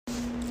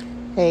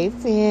Hey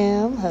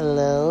fam,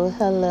 hello.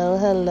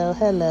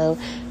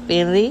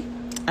 Family,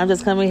 I'm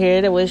just coming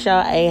here to wish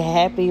y'all a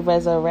happy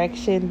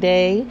resurrection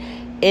day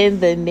in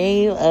the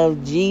name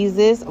of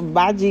Jesus.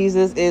 My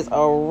Jesus is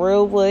a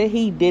real one.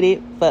 He did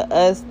it for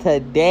us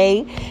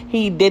today.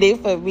 He did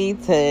it for me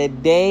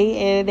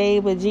today in the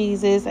name of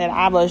Jesus. And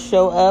I'm going to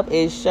show up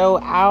and show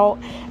out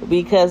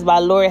because my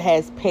Lord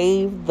has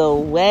paved the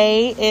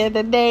way in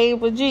the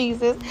name of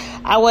Jesus.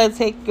 I want to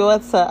take you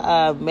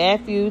to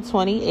Matthew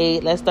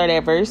 28. Let's start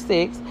at verse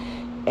 6.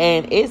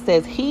 And it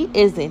says, He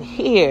isn't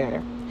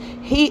here.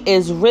 He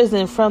is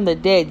risen from the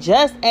dead,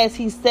 just as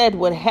he said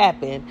would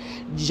happen.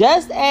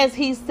 Just as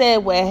he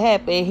said would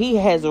happen, he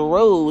has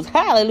rose.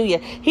 Hallelujah.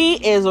 He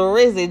is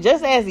risen,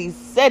 just as he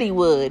said he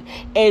would.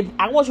 And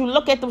I want you to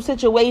look at those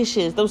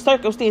situations, those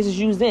circumstances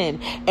you're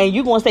in, and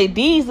you're going to say,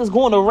 these is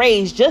going to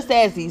raise just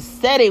as he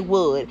said it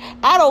would.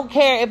 I don't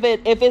care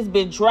if it's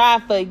been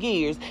dry for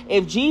years.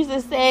 If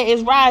Jesus said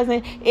it's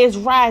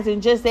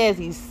rising just as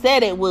he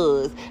said it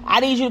was.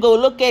 I need you to go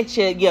look at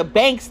your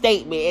bank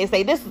statement and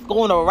say, this is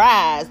going to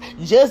rise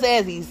just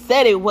as he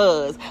said it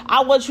was.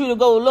 I want you to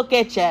go look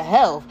at your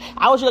health.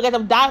 I want you to look at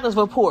them doctor's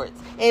reports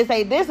and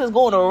say, this is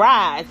going to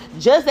rise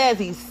just as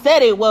he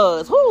said it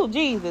was. Whoo,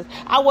 Jesus.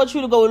 I want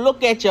you to go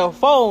look at your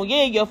phone.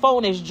 Yeah, your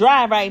phone is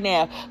dry right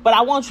now, but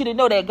I want you to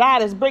know that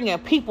God is bringing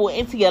people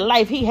into your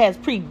life He has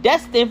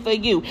predestined for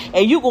you.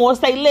 And you're going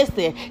to say,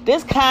 listen,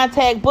 this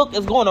contact book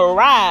is going to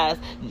rise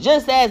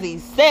just as he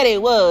said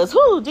it was.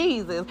 Whoo,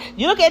 Jesus.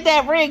 You look at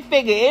that ring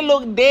finger. It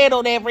looked dead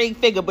on that ring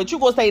finger, but you're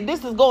going to say,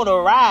 this is going to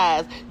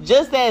rise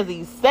just as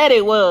he said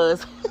it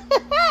was.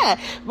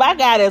 My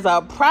God is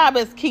a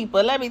promise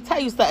keeper. Let me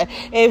tell you something.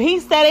 If he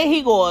said it,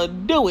 he gonna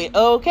do it,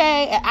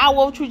 okay? And I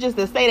want you just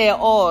to say that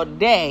all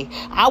day.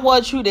 I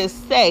want you to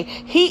say,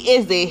 he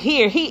isn't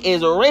here. He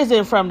is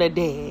risen from the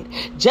dead.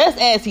 Just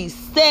as he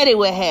said it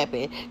would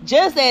happen.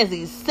 Just as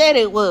he said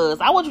it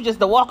was. I want you just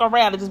to walk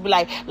around and just be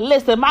like,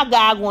 listen, my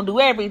God gonna do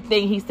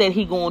everything he said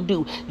he gonna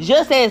do.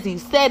 Just as he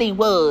said he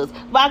was.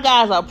 My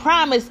God's a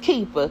promise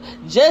keeper.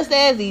 Just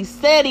as he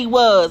said he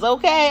was,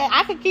 okay?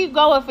 I can keep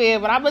going for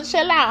it, but I'm gonna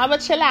chill out. I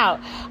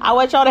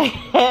want y'all to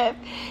have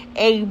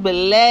a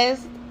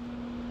blessed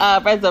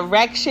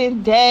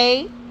resurrection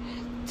day.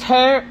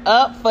 Turn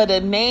up for the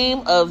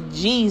name of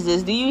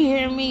Jesus. Do you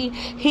hear me?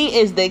 He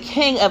is the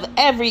King of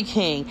every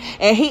king,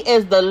 and he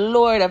is the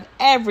Lord of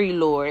every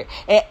Lord,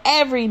 and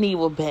every knee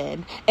will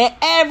bend, and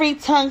every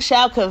tongue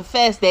shall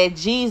confess that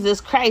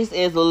Jesus Christ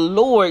is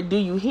Lord. Do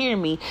you hear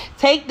me?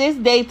 Take this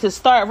day to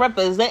start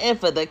representing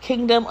for the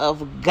kingdom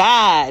of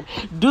God.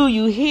 Do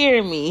you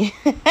hear me?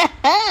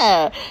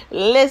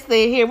 Listen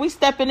here, we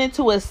stepping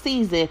into a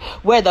season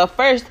where the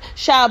first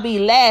shall be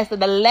last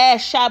and the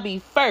last shall be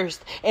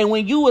first. And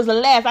when you was the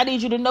last, I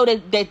need you to know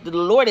that the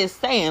Lord is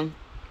saying,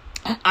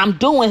 I'm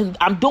doing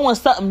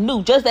something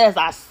new, just as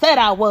I said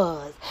I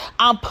was.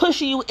 I'm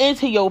pushing you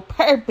into your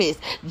purpose,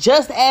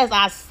 just as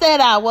I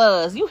said I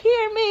was. You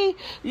hear me?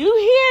 You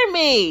hear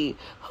me?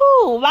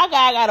 Whew, my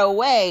God got a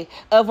way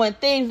of when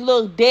things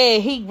look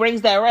dead, he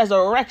brings that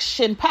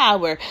resurrection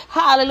power.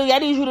 Hallelujah. I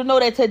need you to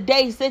know that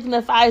today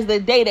signifies the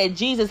day that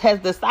Jesus has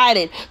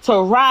decided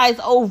to rise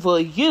over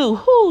you.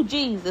 Whew,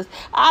 Jesus.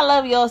 I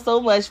love y'all so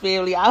much,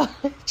 family. I'll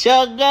let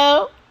y'all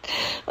go.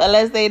 But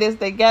let's say this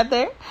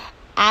together.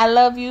 I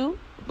love you,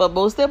 but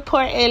most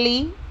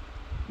importantly,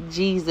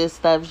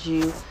 Jesus loves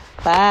you.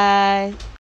 Bye.